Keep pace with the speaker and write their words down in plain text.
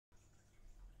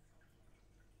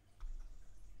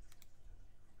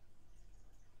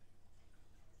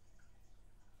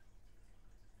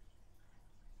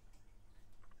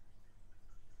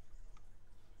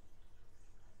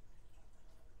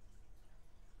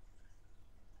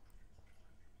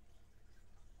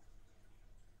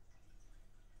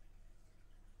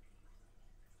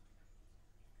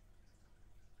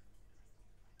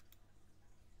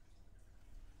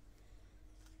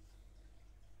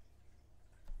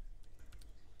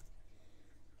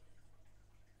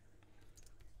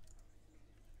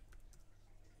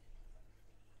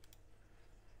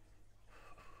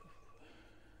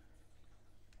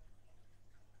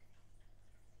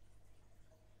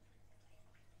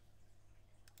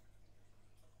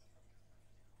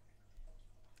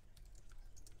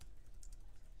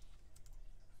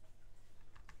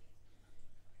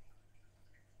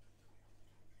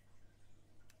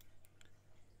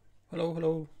Hello,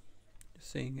 hello.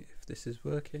 Just seeing if this is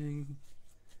working.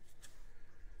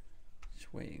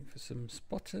 Just waiting for some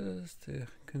spotters to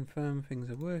confirm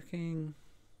things are working.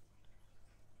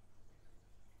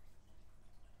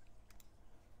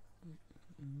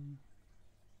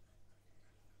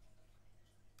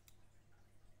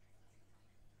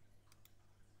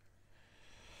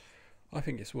 I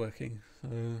think it's working, so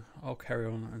I'll carry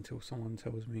on until someone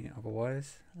tells me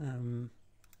otherwise.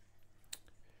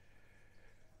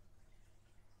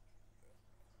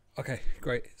 Okay,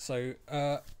 great. So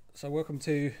welcome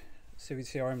to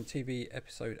CiviCRM.Tea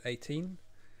episode 18.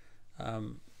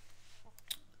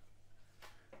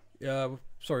 Yeah,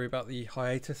 sorry about the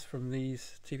hiatus from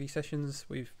these TV sessions.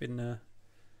 We've been a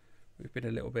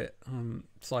little bit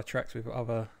sidetracked with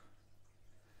other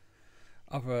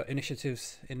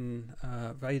initiatives in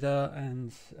Veda,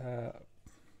 and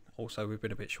also we've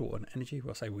been a bit short on energy.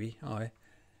 Well, I say I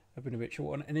have been a bit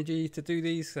short on energy to do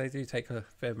these. They do take a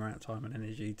fair amount of time and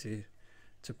energy to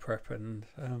prep and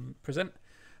present.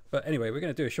 But anyway, we're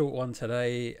going to do a short one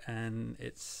today, and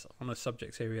it's on a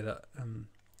subject area that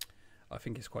I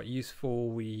think is quite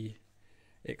useful.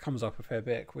 It comes up a fair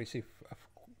bit. We see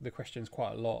the questions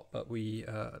quite a lot, but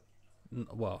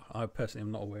I personally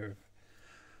am not aware of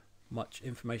much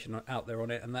information out there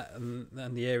on it, and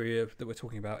the area that we're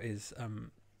talking about is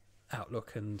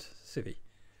Outlook and Civi.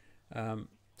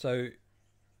 So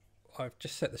I've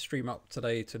just set the stream up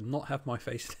today to not have my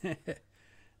face there,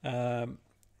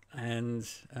 and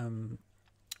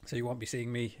so you won't be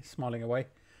seeing me smiling away.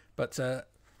 But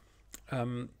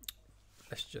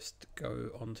let's just go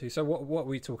on to, so what are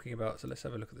we talking about? So let's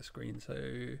have a look at the screen. So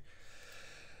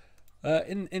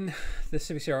in the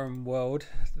CiviCRM world,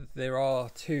 there are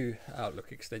two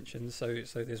Outlook extensions. So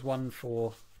there's one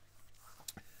for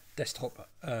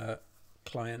desktop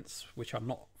clients, which are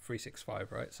not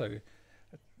 365, right? So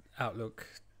Outlook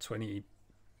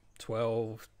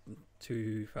 2012,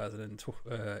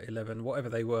 2011, whatever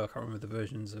they were, I can't remember the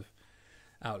versions of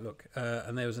Outlook.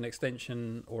 And there was an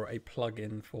extension or a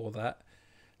plugin for that.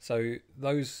 So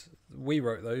those, we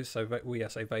wrote those. So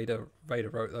Veda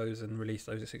wrote those and released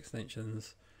those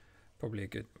extensions probably a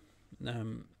good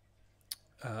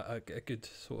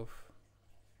sort of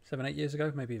 7-8 years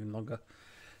ago, maybe even longer.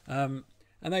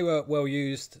 And they were well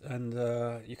used, and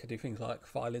you could do things like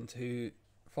file an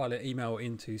email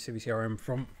into CiviCRM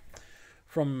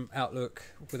from Outlook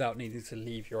without needing to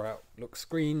leave your Outlook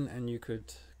screen, and you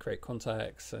could create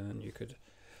contacts, and you could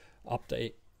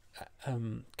update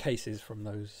cases from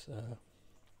those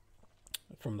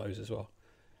as well.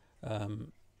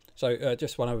 So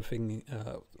just one other thing,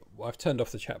 I've turned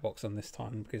off the chat box on this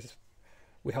time because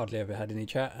we hardly ever had any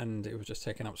chat, and it was just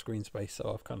taking up screen space.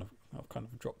 So I've kind of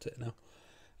dropped it now.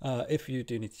 If you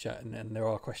do need to chat and there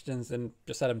are questions, then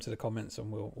just add them to the comments,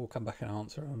 and we'll come back and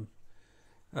answer them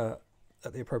at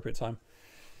the appropriate time.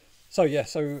 So yeah,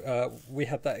 we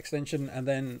had that extension, and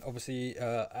then obviously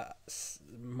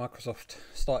Microsoft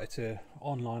started to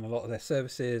online a lot of their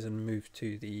services and moved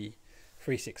to the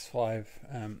 365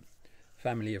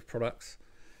 family of products.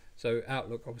 So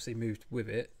Outlook obviously moved with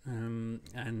it, and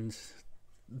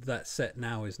that set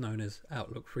now is known as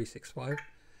Outlook 365,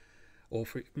 or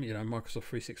Microsoft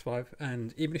 365.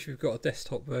 And even if you've got a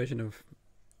desktop version of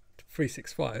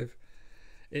 365,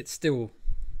 it's still,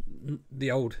 the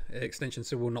old extension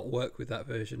still will not work with that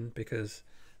version, because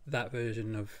that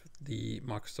version of the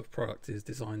Microsoft product is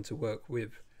designed to work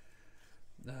with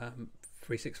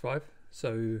 365.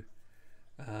 So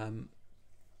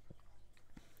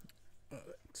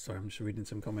sorry, I'm just reading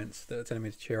some comments that are telling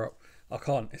me to cheer up. I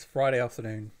can't, it's Friday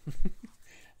afternoon.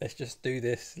 Let's just do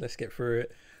this, let's get through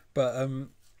it. But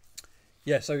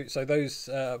yeah, so those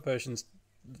versions,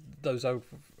 those old,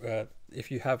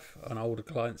 if you have an older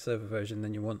client server version,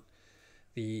 then you want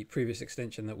the previous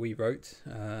extension that we wrote,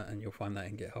 and you'll find that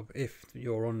in GitHub. If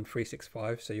you're on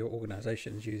 365, so your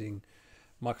organization is using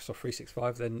Microsoft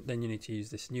 365, then you need to use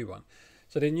this new one.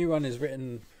 So the new one is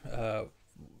written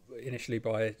initially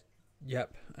by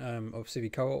Yap of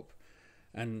CiviCorp,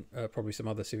 and probably some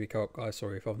other CiviCorp guys.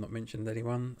 Sorry if I've not mentioned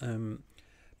anyone,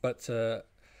 but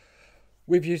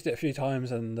we've used it a few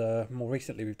times, and more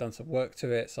recently we've done some work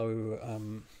to it.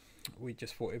 So we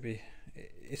just thought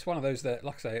it's one of those that,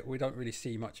 like I say, we don't really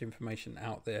see much information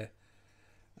out there,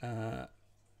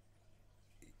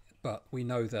 but we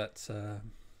know that sorry,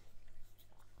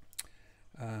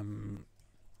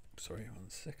 1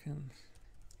 second.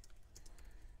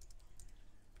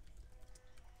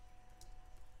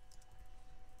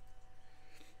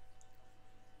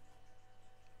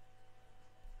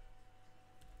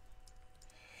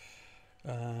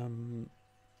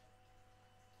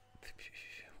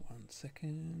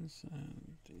 seconds.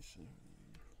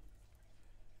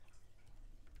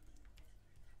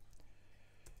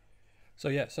 So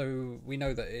yeah, so we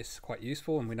know that it's quite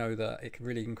useful, and we know that it can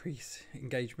really increase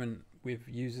engagement with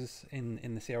users in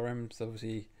the CRM. So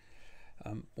obviously,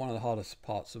 one of the hardest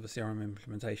parts of a CRM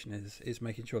implementation is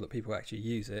making sure that people actually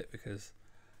use it, because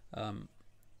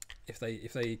if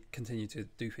they continue to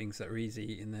do things that are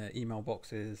easy in their email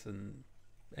boxes and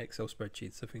Excel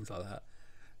spreadsheets and things like that,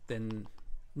 then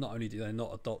not only do they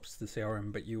not adopt the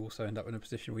CRM, but you also end up in a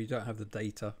position where you don't have the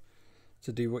data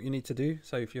to do what you need to do.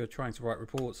 So if you're trying to write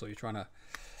reports, or you're trying to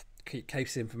keep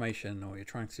case information, or you're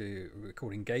trying to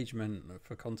record engagement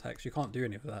for contacts, you can't do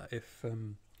any of that if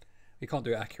you can't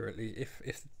do it accurately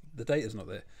if the data's not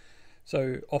there.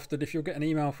 So often, if you'll get an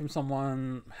email from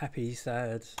someone happy,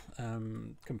 sad,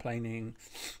 complaining,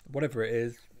 whatever it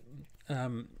is,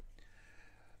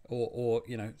 or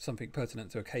you know, something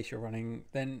pertinent to a case you're running,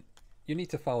 then you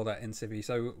need to file that in Civi.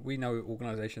 So we know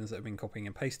organizations that have been copying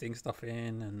and pasting stuff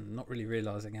in and not really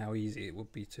realizing how easy it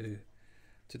would be to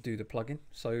do the plugin.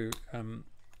 So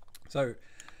so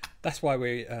that's why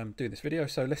we're doing this video.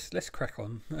 So let's crack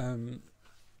on.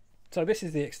 So this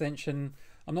is the extension.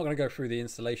 I'm not going to go through the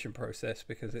installation process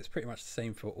because it's pretty much the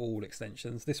same for all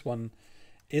extensions. This one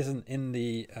isn't in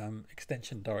the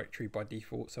extension directory by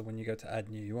default, so when you go to add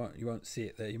new, you won't see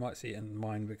it there. You might see it in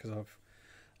mine because I've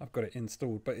got it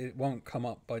installed, but it won't come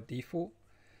up by default.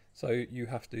 So you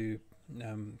have to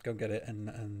go get it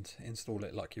and install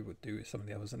it like you would do with some of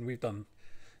the others. And we've done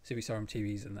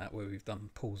CiviCRM.Tea and that, where we've done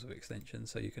pools of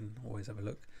extensions, so you can always have a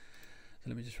look. So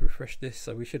let me just refresh this.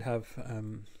 So we should have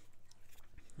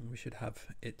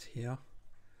it here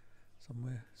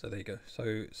somewhere. So there you go.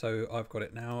 So I've got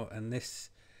it now, and this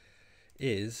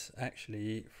is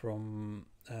actually from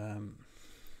our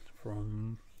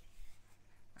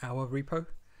repo,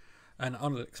 and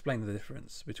I'll explain the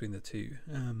difference between the two,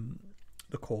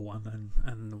 the core one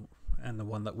and the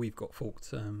one that we've got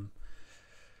forked, and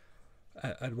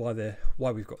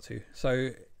why we've got two.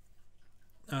 So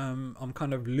I'm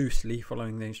kind of loosely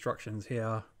following the instructions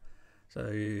here. So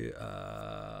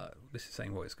this is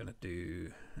saying what it's going to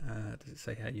do. Does it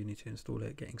say how you need to install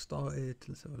it? Getting started.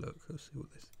 Let's have a look. Let's see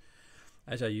what this.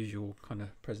 As our usual kind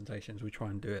of presentations, we try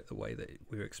and do it the way that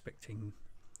we're expecting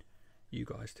you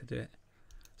guys to do it.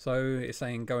 So it's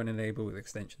saying go and enable with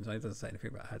extensions. It doesn't say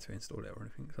anything about how to install it or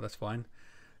anything, so that's fine.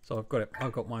 So I've got it.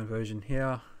 I've got my version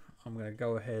here. I'm going to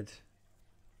go ahead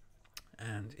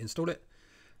and install it.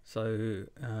 So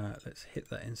let's hit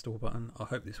that install button. I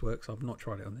hope this works. I've not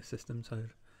tried it on this system, so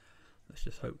let's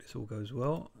just hope this all goes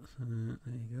well. So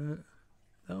there you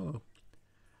go.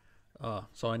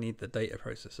 So I need the data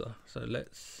processor. So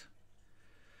let's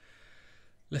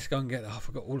go and get that. I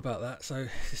forgot all about that. So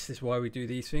this is why we do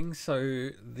these things.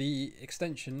 So the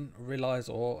extension relies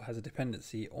or has a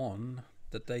dependency on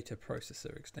the data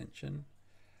processor extension.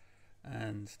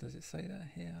 And does it say that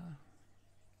here?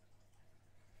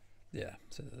 Yeah,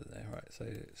 so there, right. So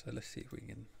let's see if we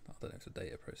can. I don't know if the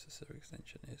data processor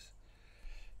extension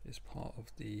is part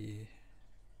of the.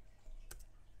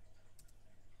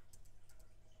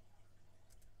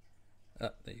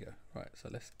 There you go. Right, so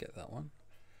let's get that one.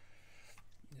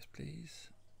 Yes, please.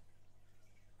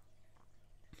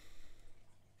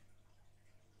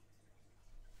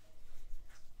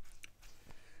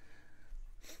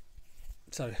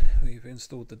 So we've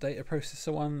installed the data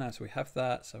processor one now, so we have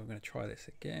that. So we're going to try this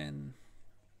again.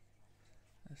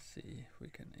 Let's see if we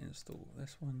can install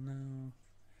this one now.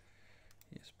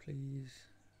 Yes, please.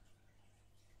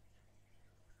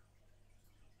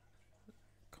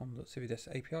 com.civides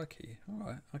API key. All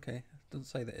right, okay. It doesn't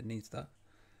say that it needs that.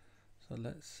 So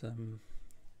let's go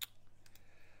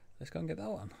and get that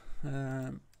one.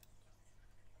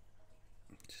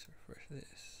 Just refresh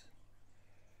this.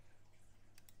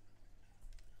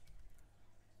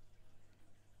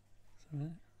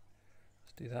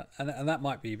 Let's do that, and that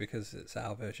might be because it's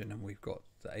our version and we've got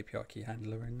the API key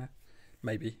handler in there.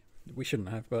 Maybe we shouldn't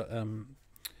have, but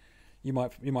you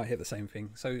might hit the same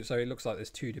thing. So it looks like there's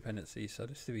two dependencies. So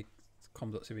the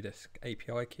com.civides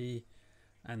API key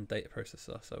and data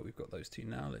processor. So we've got those two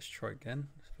now. Let's try again.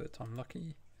 Third time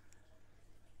lucky.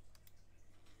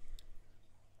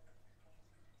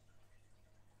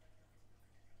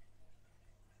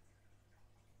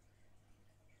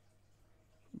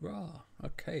 Rah,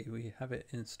 okay, we have it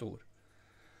installed.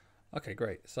 Okay,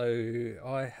 great. So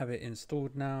I have it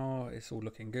installed now. It's all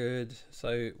looking good.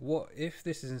 So what if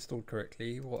this is installed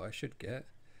correctly, what I should get,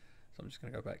 so I'm just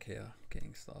going to go back here,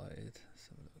 getting started. Let's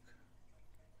have a look.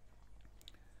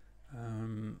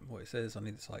 What it says, I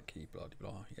need the site key, blah,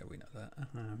 blah, blah. Yeah, we know that.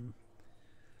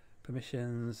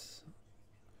 Permissions.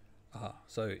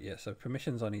 So yeah, so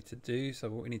permissions I need to do. So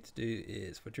what we need to do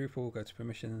is for Drupal, go to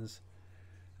permissions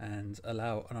and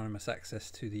allow anonymous access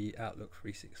to the Outlook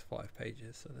 365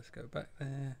 pages. So let's go back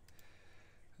there.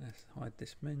 Let's hide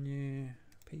this menu,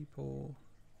 people,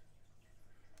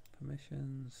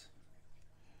 permissions.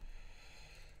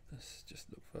 Let's just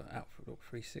look for Outlook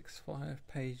 365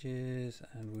 pages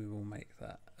and we will make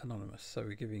that anonymous. So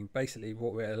we're giving, basically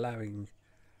what we're allowing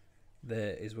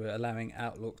there is we're allowing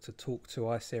Outlook to talk to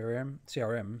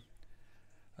CRM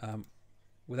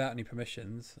without any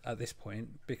permissions at this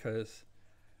point, because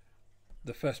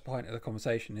the first point of the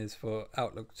conversation is for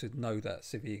Outlook to know that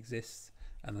Civi exists,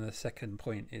 and then the second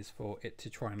point is for it to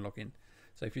try and log in.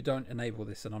 So if you don't enable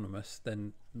this anonymous,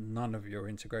 then none of your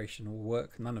integration will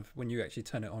work. When you actually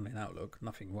turn it on in Outlook,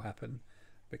 nothing will happen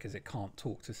because it can't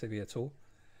talk to Civi at all.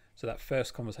 So that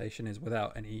first conversation is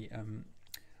without any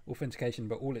authentication,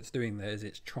 but all it's doing there is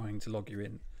it's trying to log you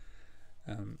in.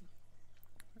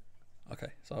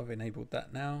 Okay, so I've enabled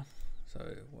that now. So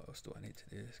what else do I need to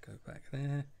do? Let's go back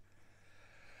there.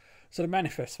 So the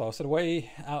manifest file, so the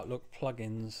way Outlook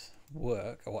plugins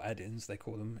work, or add-ins they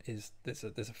call them, is there's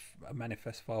a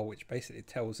manifest file which basically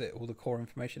tells it all the core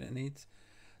information it needs.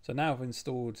 So now I've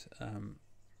installed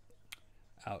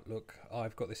Outlook,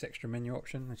 I've got this extra menu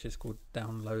option which is called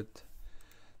download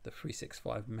the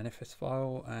 365 manifest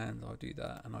file, and I'll do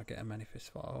that and I get a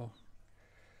manifest file.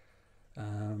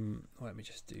 Let me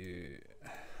just do,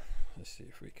 let's see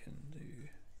if we can do,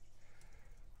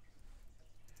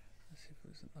 let's see if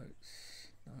there's notes.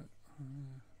 No.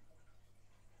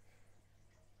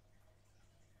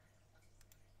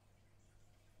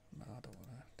 No, I don't want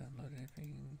to download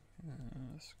anything.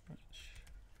 Scratch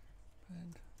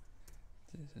pad.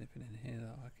 If there's anything in here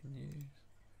that I can use.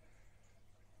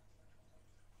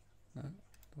 No,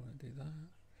 don't want to do that.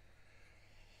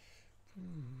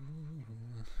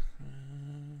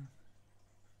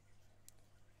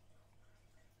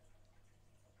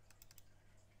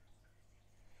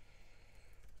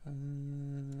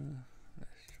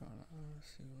 Let's try that. Let's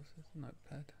see what's this.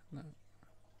 Notepad. No.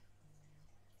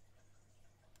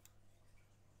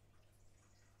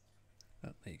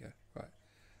 Oh, there you go. Right.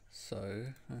 So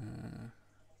I'm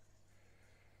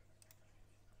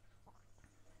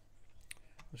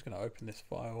just going to open this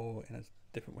file in a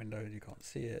different window. You can't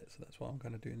see it, so that's why I'm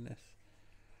going to do this.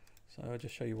 So I'll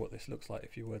just show you what this looks like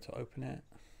if you were to open it.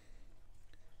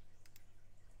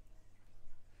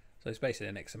 So it's basically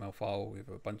an XML file with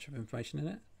a bunch of information in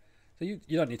it. So you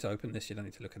don't need to open this, you don't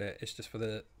need to look at it. It's just for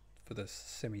the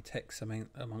semi-text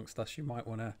amongst us, you might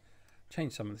want to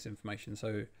change some of this information.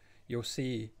 So you'll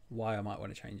see why I might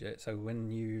want to change it. So when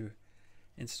you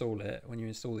install it, when you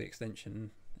install the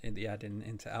extension in the add-in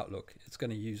into Outlook, it's going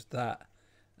to use that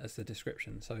as the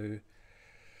description. So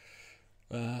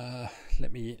I'll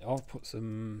put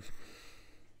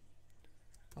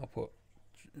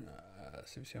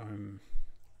CiviCRM.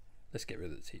 Let's get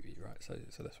rid of the TV, right? So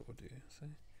that's what we'll do. So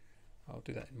I'll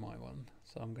do that in my one.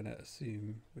 So I'm going to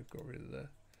assume we've got rid of the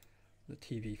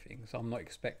TV thing. So I'm not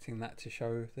expecting that to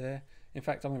show there. In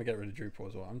fact, I'm going to get rid of Drupal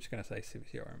as well. I'm just going to say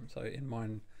CiviCRM. So in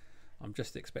mine, I'm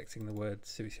just expecting the word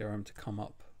CiviCRM to come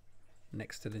up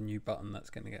next to the new button that's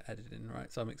going to get added in, right?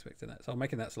 So I'm expecting that. So I'm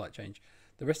making that slight change.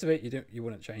 The rest of it, you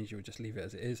wouldn't change. You would just leave it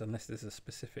as it is, unless there's a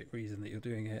specific reason that you're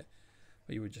doing it,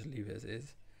 but you would just leave it as it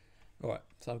is. All right,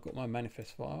 so I've got my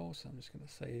manifest file, so I'm just going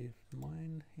to save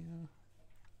mine here.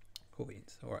 Cool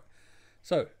beans. All right,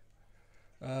 so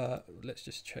let's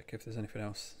just check if there's anything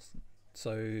else.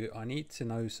 So I need to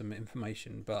know some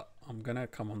information, but I'm going to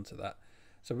come on to that.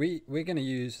 So we're going to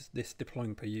use this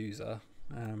deploying per user.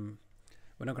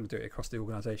 We're not going to do it across the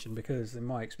organization because, in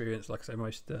my experience, like I say,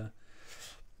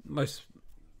 most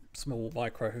small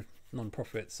micro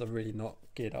non-profits are really not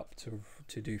geared up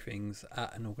to do things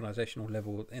at an organizational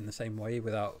level in the same way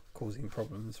without causing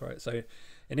problems, right? So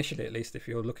initially, at least, if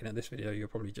you're looking at this video, you're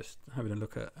probably just having a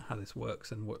look at how this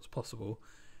works and what's possible.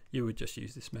 You would just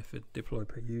use this method, deploy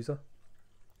per user.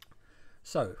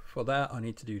 So for that, I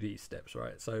need to do these steps,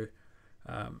 right? So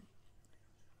I'm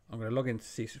going to log into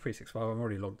C365. I'm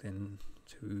already logged in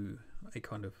to a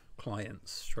kind of client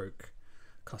stroke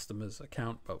customers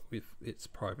account, but it's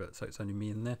private, so it's only me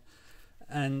in there.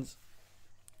 And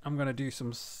I'm going to do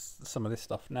some of this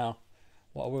stuff now.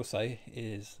 What I will say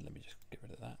is, let me just get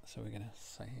rid of that. So we're going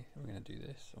to do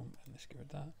this. Oh, let's get rid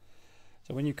of that.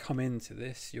 So when you come into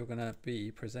this, you're going to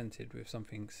be presented with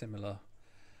something similar.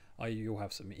 You'll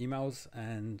have some emails,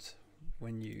 and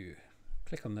when you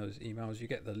click on those emails, you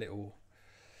get the little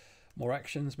more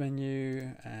actions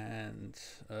menu, and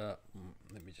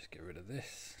let me just get rid of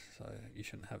this. So you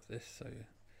shouldn't have this. So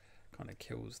kind of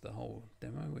kills the whole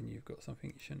demo when you've got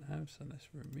something you shouldn't have. So let's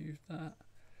remove that.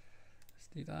 Let's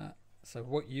do that. So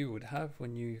what you would have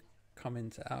when you come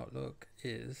into Outlook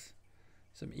is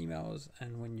some emails,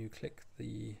 and when you click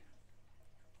the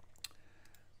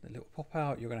little pop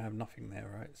out, you're going to have nothing there,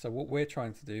 right? So what we're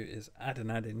trying to do is add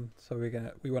an add-in. So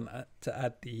we want to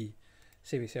add the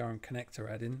CiviCRM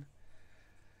connector add-in.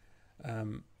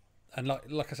 And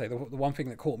like I say, the one thing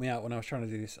that caught me out when I was trying to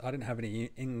do this, I didn't have any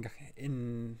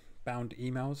inbound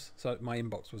emails, so my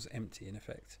inbox was empty in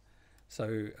effect.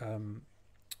 So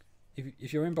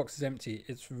if your inbox is empty,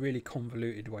 it's a really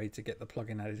convoluted way to get the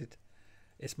plugin added.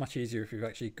 It's much easier if you've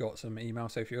actually got some email.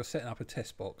 So if you're setting up a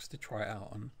test box to try it out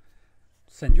on,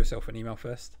 send yourself an email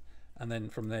first, and then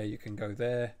from there you can go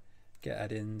there, get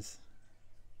add-ins,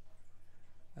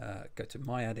 go to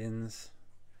my add-ins,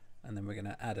 and then we're going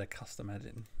to add a custom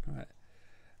add-in, right?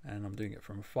 And I'm doing it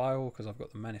from a file because I've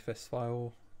got the manifest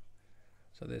file.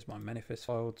 So there's my manifest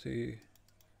file too.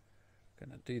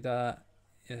 Going to do that.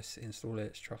 Yes, install it.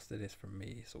 It's trusted. It's from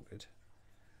me. It's all good.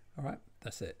 All right,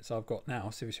 that's it. So I've got now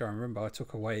CiviCRM. Remember, I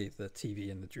took away the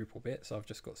TV and the Drupal bit, so I've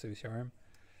just got CiviCRM.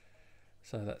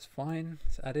 So that's fine.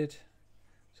 It's added.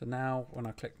 So now when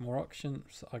I click more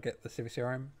options, I get the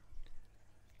CiviCRM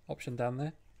option down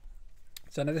there.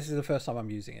 So now this is the first time I'm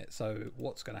using it. So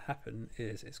what's going to happen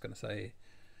is it's going to say,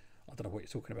 I don't know what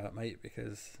you're talking about, mate,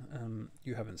 because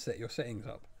you haven't set your settings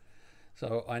up.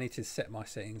 So I need to set my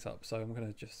settings up. So I'm going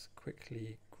to just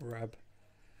quickly grab,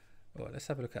 well, let's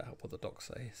have a look at what the docs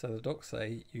say. So the docs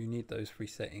say you need those 3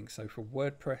 settings. So for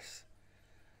WordPress,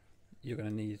 you're going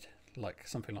to need like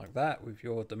something like that with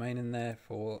your domain in there.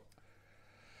 For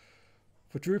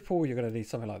Drupal, you're going to need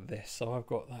something like this. So I've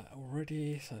got that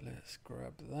already. So let's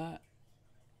grab that.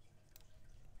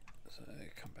 So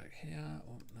come back here,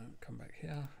 oh no, come back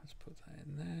here, let's put that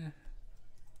in there.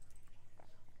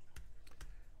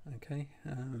 Okay,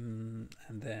 and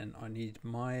then I need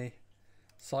my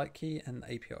site key and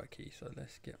API key. So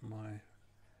let's get my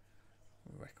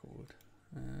record.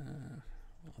 I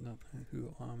don't know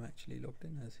who I'm actually logged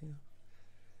in as here.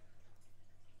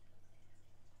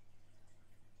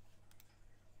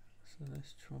 So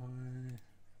let's try.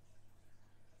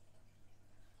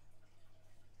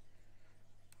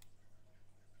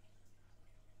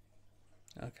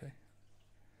 Okay,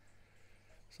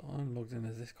 so I'm logged in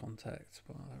as this contact,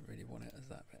 but I don't really want it as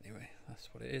that. But anyway, that's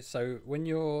what it is. So when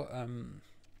you're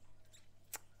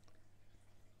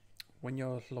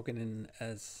logging in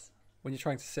as, when you're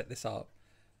trying to set this up,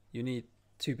 you need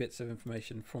 2 bits of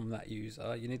information from that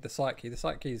user. You need the site key. The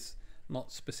site key is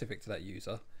not specific to that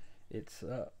user. It's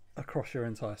across your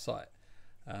entire site.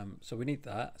 So we need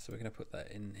that. So we're going to put that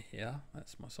in here.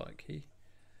 That's my site key.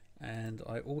 And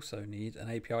I also need an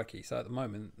API key. So at the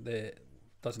moment there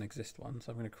doesn't exist one,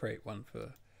 so I'm going to create one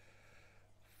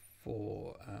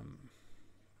for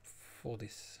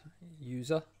this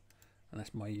user, and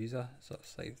that's my user. So I'll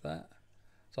save that.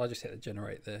 So I just hit the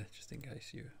generate there, just in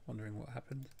case you're wondering what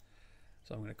happened.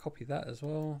 So I'm going to copy that as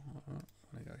well. I'm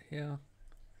going to go here,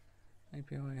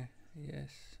 API, yes,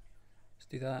 let's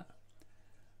do that,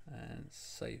 and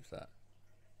save that.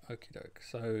 Okie doke.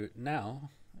 So now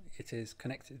it is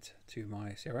connected to my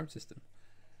CRM system.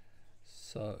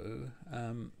 So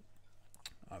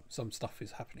some stuff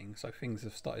is happening. So things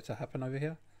have started to happen over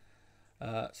here.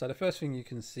 So the first thing you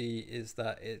can see is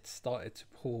that it started to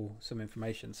pull some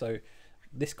information. So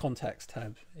this contacts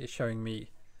tab is showing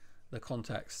me the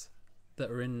contacts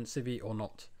that are in Civi or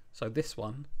not. So this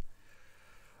one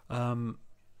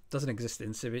doesn't exist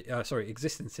in Civi,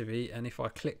 exists in Civi, and if I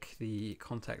click the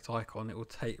contact icon, it will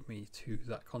take me to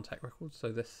that contact record.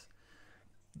 So this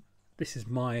is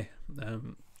my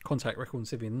contact record in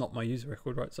Civi, not my user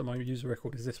record, right? So my user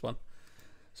record is this one.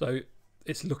 So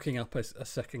it's looking up as a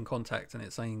second contact, and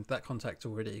it's saying that contact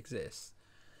already exists.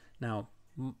 Now,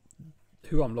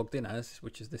 who I'm logged in as,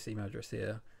 which is this email address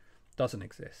here, doesn't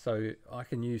exist. So I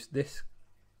can use this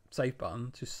save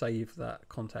button to save that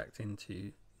contact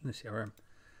into the CRM.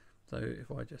 So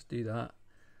if I just do that,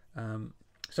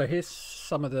 so here's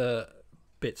some of the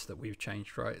bits that we've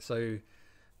changed, right? So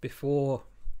before,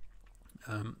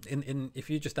 if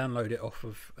you just download it off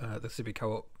of the Civi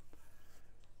Co-op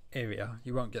area,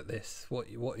 you won't get this. What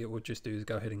it would just do is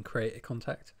go ahead and create a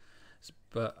contact.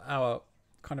 But our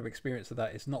kind of experience of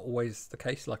that is not always the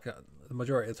case. Like the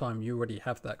majority of the time, you already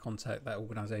have that contact, that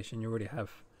organization, you already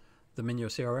have them in your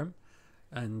CRM,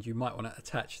 and you might want to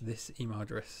attach this email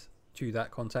address to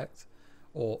that contact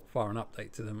or fire an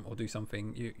update to them or do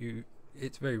something.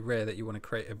 It's very rare that you want to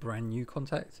create a brand new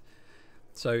contact.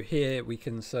 So here we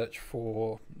can search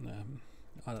for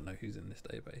I don't know who's in this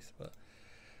database, but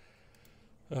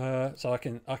So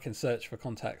I can search for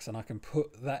contacts and I can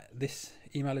put this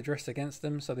email address against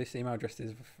them. So this email address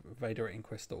is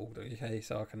veda@inquest.org.uk.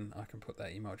 So I can put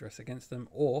that email address against them,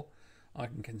 or I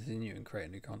can continue and create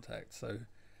a new contact. So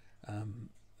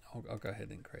I'll go ahead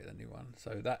and create a new one.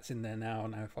 So that's in there now.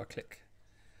 Now if I click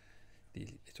the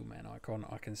little man icon,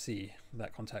 I can see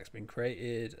that contact's been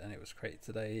created, and it was created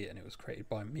today, and it was created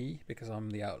by me because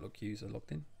I'm the Outlook user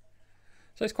logged in.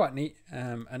 So it's quite neat,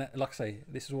 and like I say,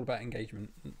 this is all about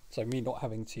engagement. So me not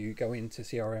having to go into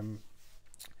CRM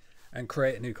and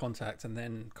create a new contact and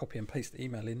then copy and paste the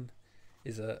email in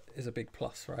is a big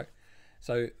plus, right?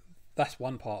 So that's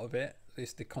one part of it,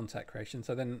 is the contact creation.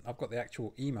 So then I've got the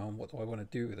actual email, and what do I want to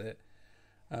do with it?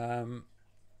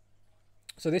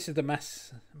 So this is the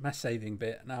mass saving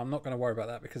bit. Now I'm not going to worry about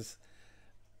that because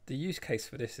the use case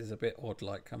for this is a bit odd.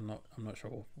 Like I'm not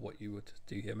sure what you would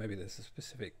do here. Maybe there's a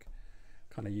specific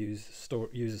kind of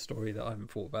user story that I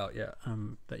haven't thought about yet,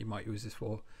 that you might use this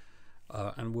for,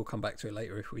 and we'll come back to it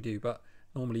later if we do. But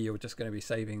normally you're just going to be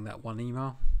saving that one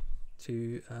email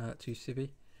to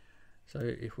Civi. So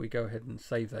if we go ahead and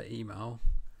save that email,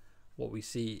 what we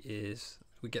see is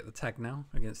we get the tag now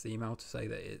against the email to say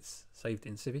that it's saved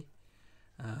in Civi.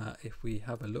 If we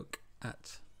have a look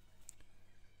at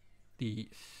the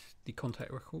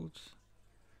contact records,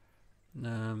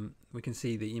 we can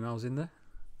see the emails in there.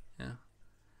 Yeah.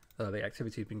 The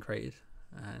activity has been created,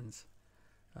 and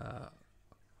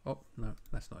oh no,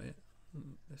 that's not it.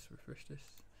 Let's refresh this.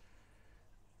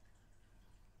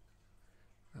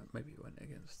 Maybe it went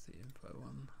against the info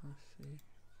one. Let's see.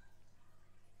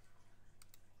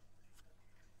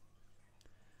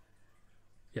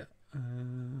 Yeah.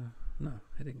 No,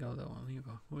 it didn't go that one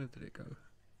either. Where did it go?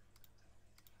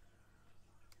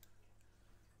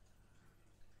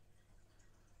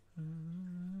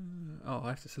 Oh, I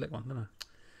have to select one, don't I?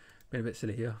 Been a bit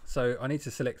silly here. So I need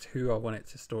to select who I want it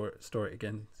to store it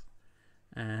against,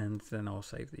 and then I'll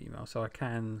save the email. So I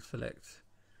can select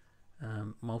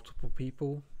multiple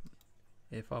people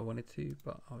if I wanted to,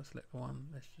 but I'll select one.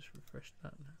 Let's just refresh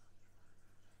that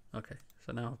now. Okay,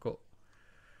 so now I've got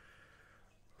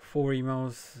 4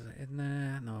 emails in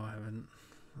there. No, I haven't.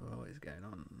 What is going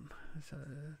on? So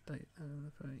date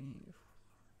 13th.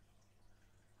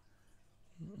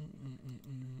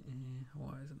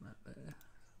 Why isn't that there?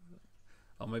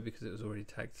 Oh, maybe because it was already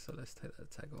tagged, so let's take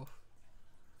that tag off.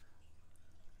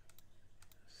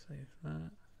 Save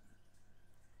that.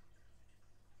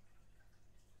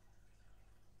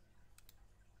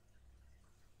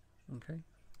 Okay,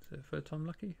 so third time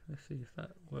lucky. Let's see if that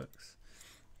works.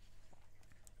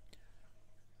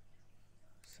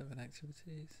 7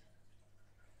 activities.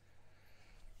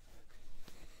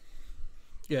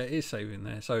 Yeah, it is saving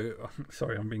there. So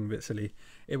sorry, I'm being a bit silly.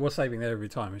 It was saving there every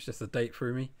time. It's just the date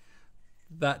threw me.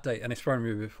 That date, and it's thrown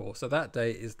me before. So that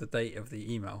date is the date of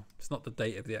the email. It's not the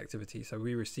date of the activity. So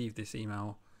we received this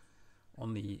email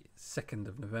on the 2nd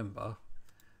of November.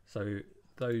 So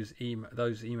those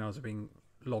emails are being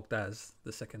logged as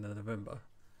the 2nd of November.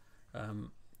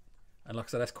 And like I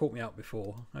said, that's caught me out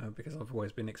before because I've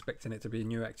always been expecting it to be a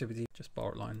new activity. Just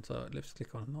bar it line. So let's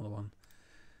click on another one.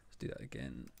 Let's do that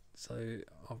again. So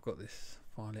I've got this,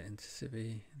 file it into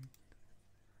Civi.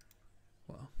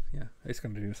 Well, yeah, it's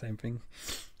going to do the same thing.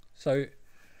 So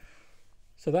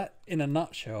that, in a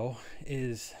nutshell,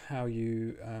 is how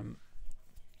you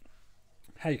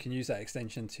can use that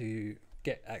extension to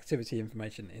get activity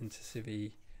information into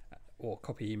Civi, or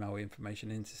copy email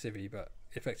information into Civi, but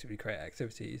effectively create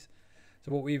activities.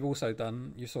 So what we've also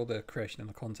done, you saw the creation of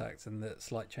the contacts and the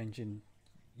slight change in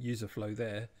user flow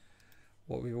there.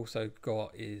 What we've also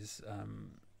got is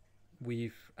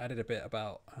we've added a bit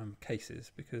about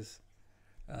cases, because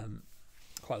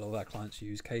quite a lot of our clients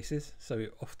use cases. So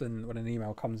often when an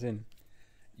email comes in,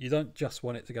 you don't just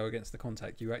want it to go against the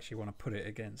contact, you actually want to put it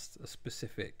against a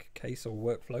specific case or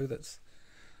workflow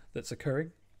that's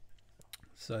occurring.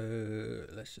 So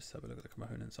let's just have a look at the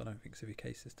components. I don't think Civi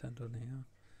case is turned on here.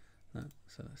 No,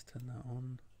 so let's turn that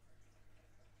on.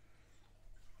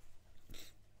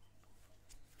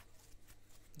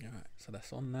 Alright, so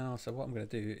that's on now. So what I'm going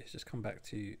to do is just come back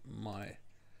to my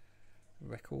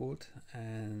record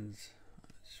and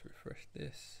just refresh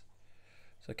this.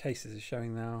 So cases is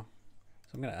showing now. So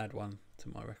I'm going to add one to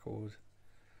my record.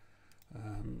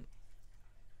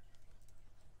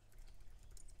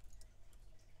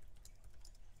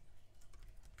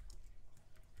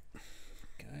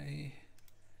 Okay,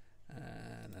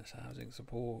 and that's housing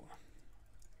support.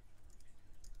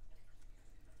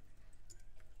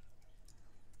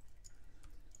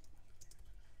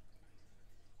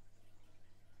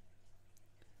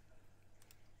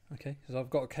 Okay, so I've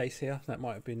got a case here that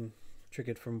might have been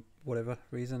triggered from whatever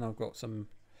reason. I've got some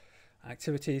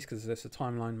activities because there's a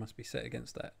timeline must be set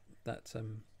against that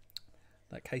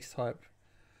case type.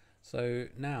 So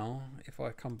now if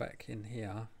I come back in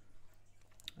here,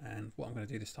 and what I'm going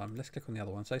to do this time, let's click on the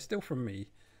other one. So still from me,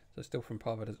 so still from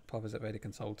Parvez at Veda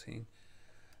Consulting,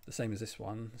 the same as this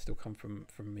one, still come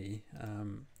from me.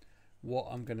 What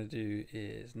I'm going to do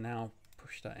is now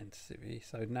push that into Civi.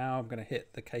 So now I'm going to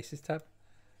hit the cases tab,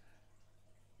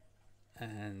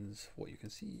 and what you can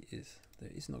see is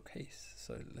there is no case.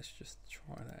 So let's just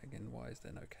try that again. Why is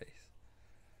there no case?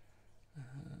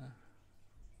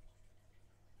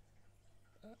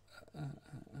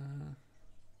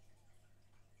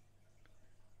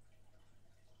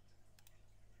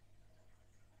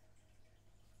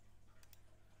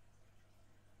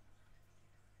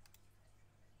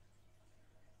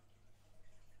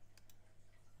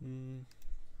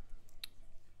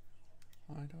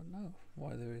 I don't know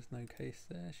why there is no case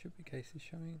there. Should be cases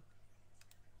showing.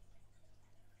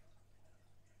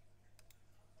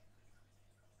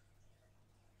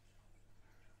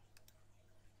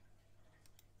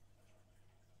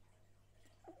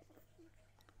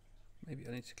 Maybe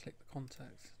I need to click the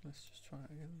contacts. Let's just try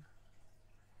it again.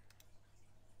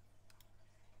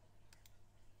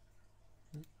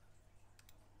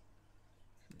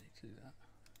 Need to do that.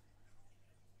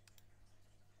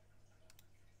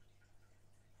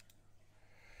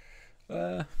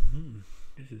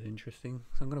 This is interesting.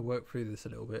 So I'm going to work through this a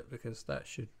little bit, because that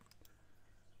should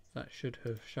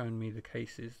have shown me the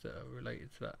cases that are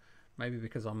related to that. Maybe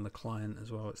because I'm the client as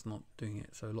well, it's not doing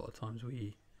it. So a lot of times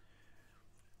we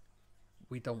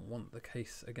don't want the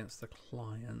case against the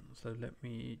client. So let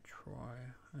me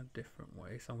try a different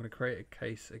way. So I'm going to create a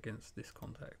case against this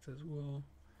contact as well.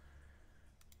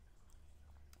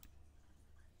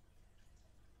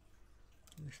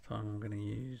 This time I'm going to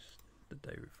use the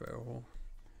day referral.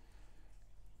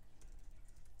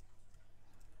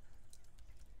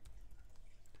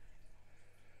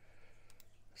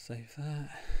 Save that.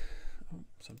 Oh,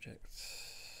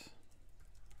 subjects.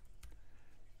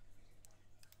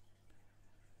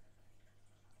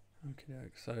 Okay,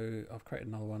 so I've created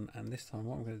another one, and this time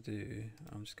what I'm going to do,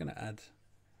 I'm just going to add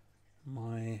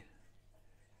my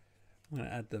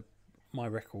my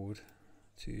record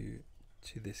to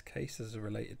this case as a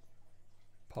related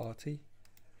party.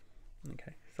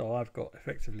 Okay, so I've got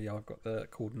the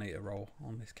coordinator role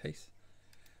on this case.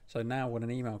 So now when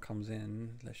an email comes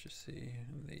in, let's just see,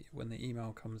 when the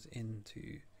email comes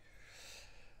into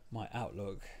my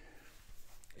Outlook,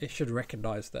 it should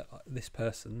recognize that this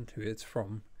person who it's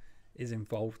from is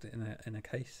involved in a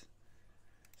case.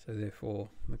 So therefore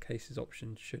the cases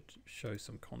option should show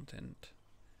some content,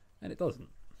 and it doesn't.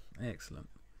 Excellent.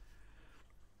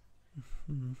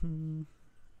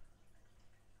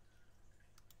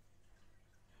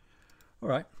 All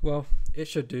right, well, it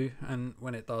should do, and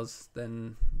when it does,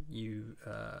 then you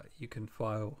can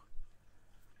file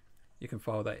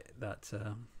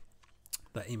that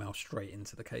email straight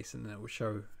into the case, and it will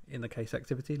show in the case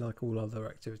activity like all other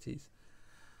activities.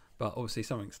 But obviously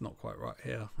something's not quite right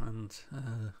here, and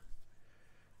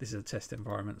this is a test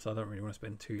environment, so I don't really want to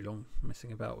spend too long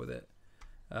messing about with it.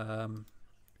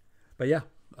 But yeah,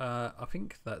 I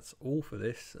think that's all for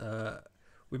this.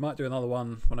 We might do another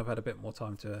one when I've had a bit more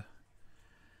time to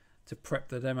prep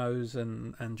the demos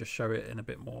and just show it in a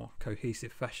bit more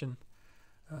cohesive fashion,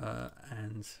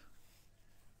 and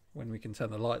when we can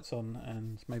turn the lights on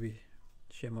and maybe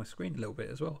share my screen a little bit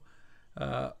as well.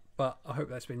 But I hope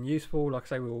that's been useful. Like I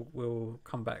say, we'll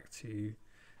come back to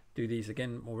do these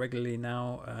again more regularly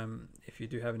now. If you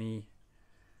do have any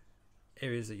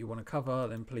areas that you want to cover,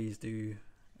 then please do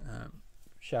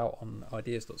shout on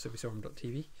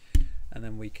ideas.CiviCRM.TV, and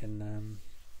then we can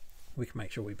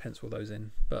make sure we pencil those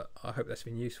in. But I hope that's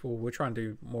been useful. We'll try and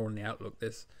do more on the Outlook.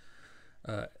 There's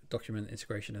document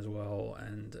integration as well,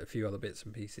 and a few other bits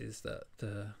and pieces that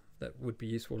would be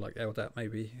useful, like LDAP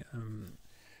maybe,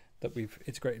 that we've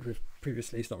integrated with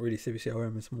previously. It's not really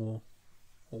CiviCRM, it's more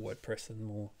WordPress and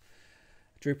more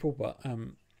Drupal, but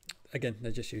again,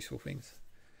 they're just useful things.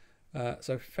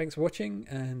 So thanks for watching,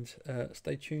 and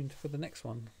stay tuned for the next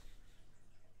one.